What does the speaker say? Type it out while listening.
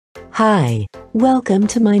Hi, welcome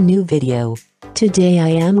to my new video. Today I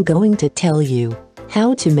am going to tell you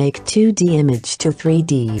how to make 2D image to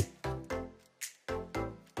 3D.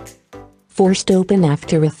 First, open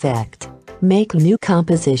After Effects. Make new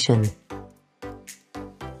composition.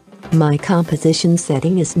 My composition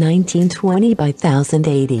setting is 1920 by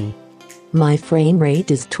 1080. My frame rate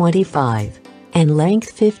is 25 and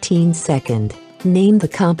length 15 seconds. Name the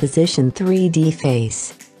composition 3D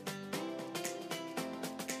face.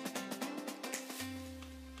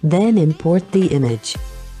 Then import the image.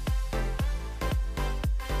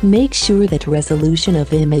 Make sure that resolution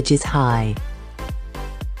of image is high.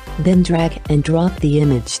 Then drag and drop the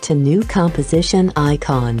image to new composition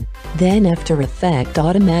icon. Then After Effects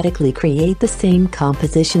automatically create the same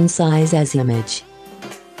composition size as image.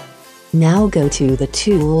 Now go to the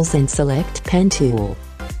tools and select pen tool.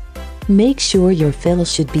 Make sure your fill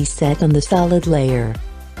should be set on the solid layer.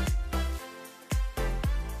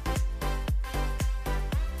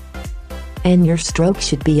 And your stroke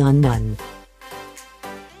should be on none.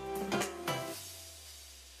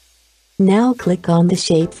 Now click on the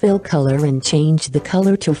shape fill color and change the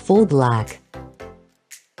color to full black.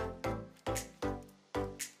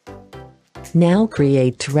 Now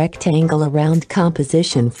create rectangle around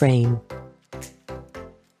composition frame.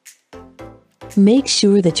 Make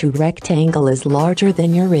sure that your rectangle is larger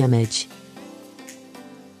than your image.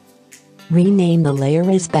 Rename the layer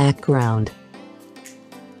as background.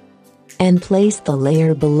 And place the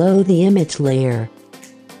layer below the image layer.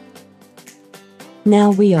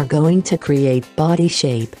 Now we are going to create body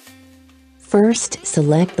shape. First,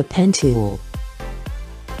 select the pen tool.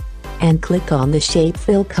 And click on the shape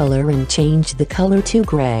fill color and change the color to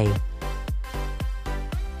gray.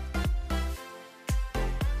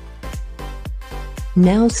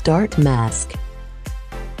 Now start mask.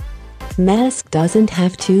 Mask doesn't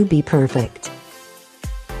have to be perfect.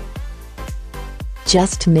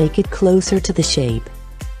 Just make it closer to the shape.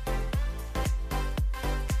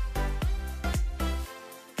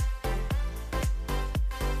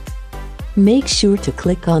 Make sure to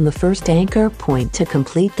click on the first anchor point to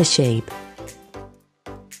complete the shape.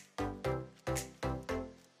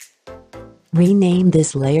 Rename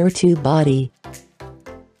this layer to body.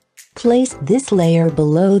 Place this layer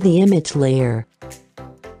below the image layer.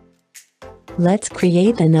 Let's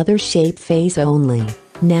create another shape face only.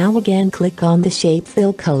 Now again click on the shape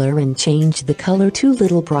fill color and change the color to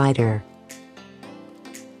little brighter.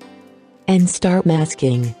 And start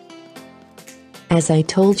masking. As I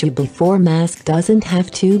told you before, mask doesn't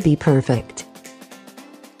have to be perfect.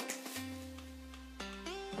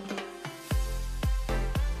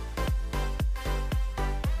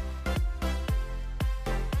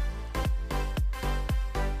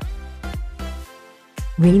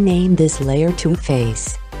 Rename this layer to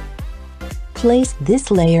face. Place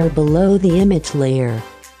this layer below the image layer.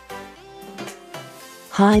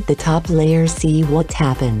 Hide the top layer. See what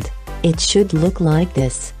happened. It should look like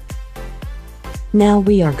this. Now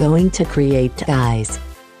we are going to create eyes.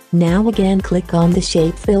 Now again click on the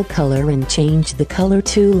shape fill color and change the color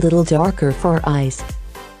to little darker for eyes.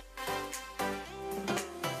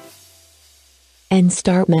 And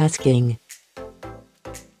start masking.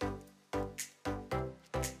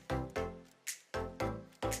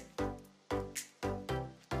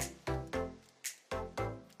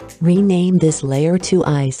 Rename this layer to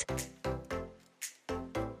eyes.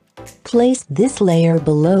 Place this layer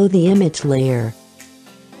below the image layer.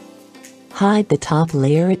 Hide the top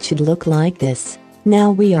layer. It should look like this.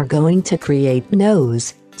 Now we are going to create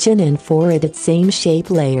nose, chin and forehead at same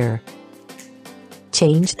shape layer.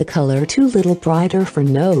 Change the color to little brighter for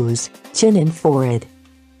nose, chin and forehead.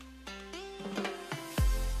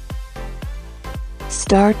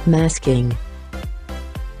 Start masking.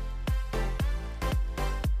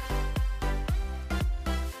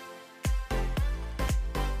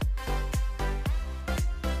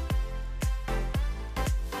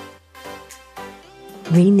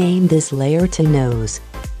 Rename this layer to nose.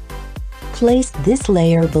 Place this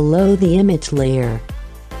layer below the image layer.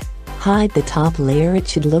 Hide the top layer. It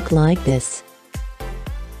should look like this.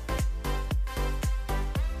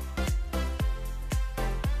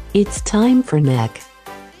 It's time for neck.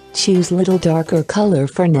 Choose little darker color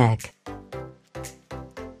for neck.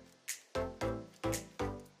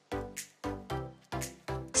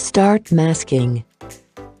 Start masking.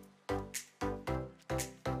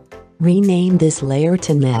 Rename this layer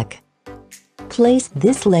to neck. Place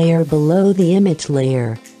this layer below the image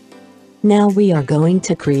layer. Now we are going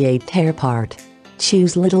to create hair part.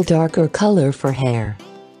 Choose little darker color for hair.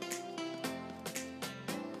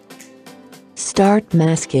 Start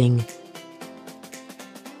masking.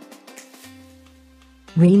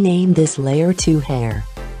 Rename this layer to hair.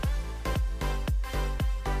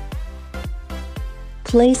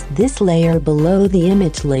 Place this layer below the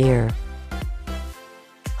image layer.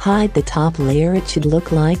 Hide the top layer, it should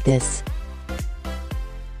look like this.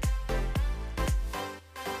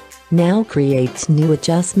 Now create new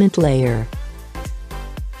adjustment layer.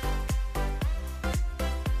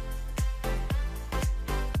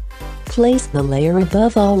 Place the layer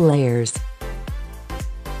above all layers.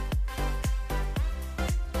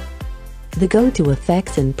 Go to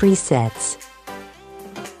Effects and Presets.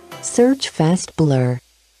 Search Fast Blur.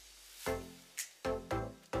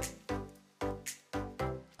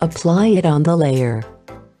 Apply it on the layer.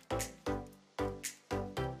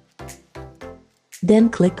 Then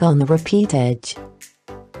click on the Repeat Edge.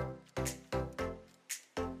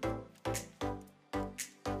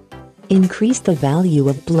 Increase the value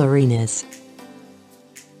of blurriness.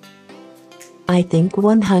 I think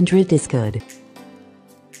 100 is good.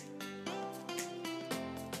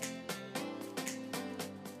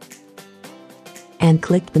 And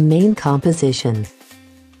click the main composition.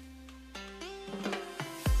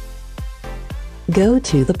 Go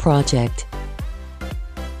to the project.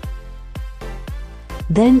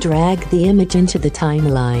 Then drag the image into the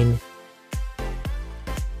timeline.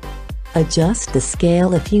 Adjust the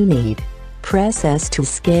scale if you need. Press S to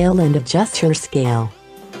scale and adjust your scale.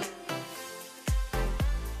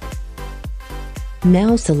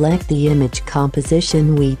 Now select the image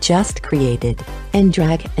composition we just created, and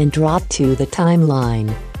drag and drop to the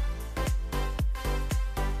timeline.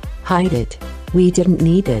 Hide it. We didn't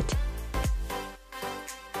need it.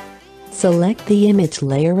 Select the image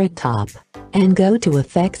layer at top, and go to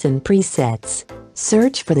Effects and Presets.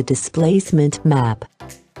 Search for the displacement map.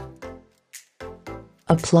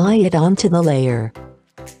 Apply it onto the layer.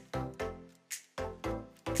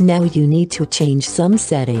 Now you need to change some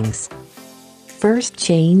settings. First,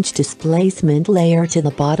 change displacement layer to the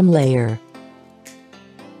bottom layer.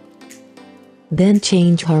 Then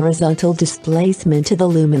change horizontal displacement to the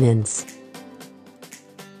luminance.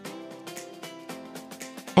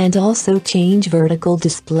 And also change vertical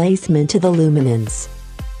displacement to the luminance.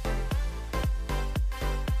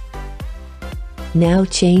 Now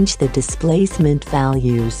change the displacement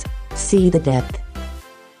values, see the depth.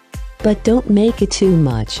 But don't make it too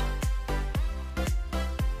much.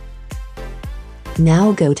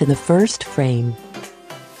 Now go to the first frame.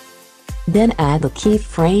 Then add the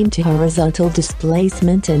keyframe to horizontal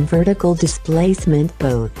displacement and vertical displacement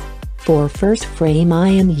both. For first frame I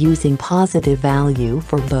am using positive value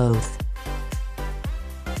for both.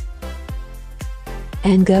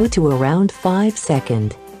 And go to around 5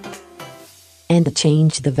 seconds. And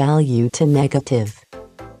change the value to negative.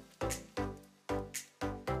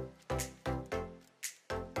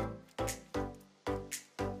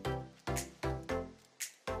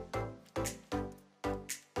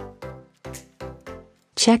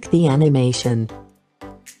 Check the animation.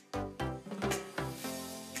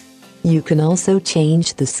 You can also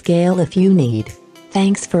change the scale if you need.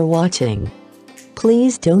 Thanks for watching.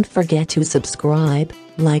 Please don't forget to subscribe,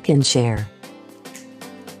 like and share.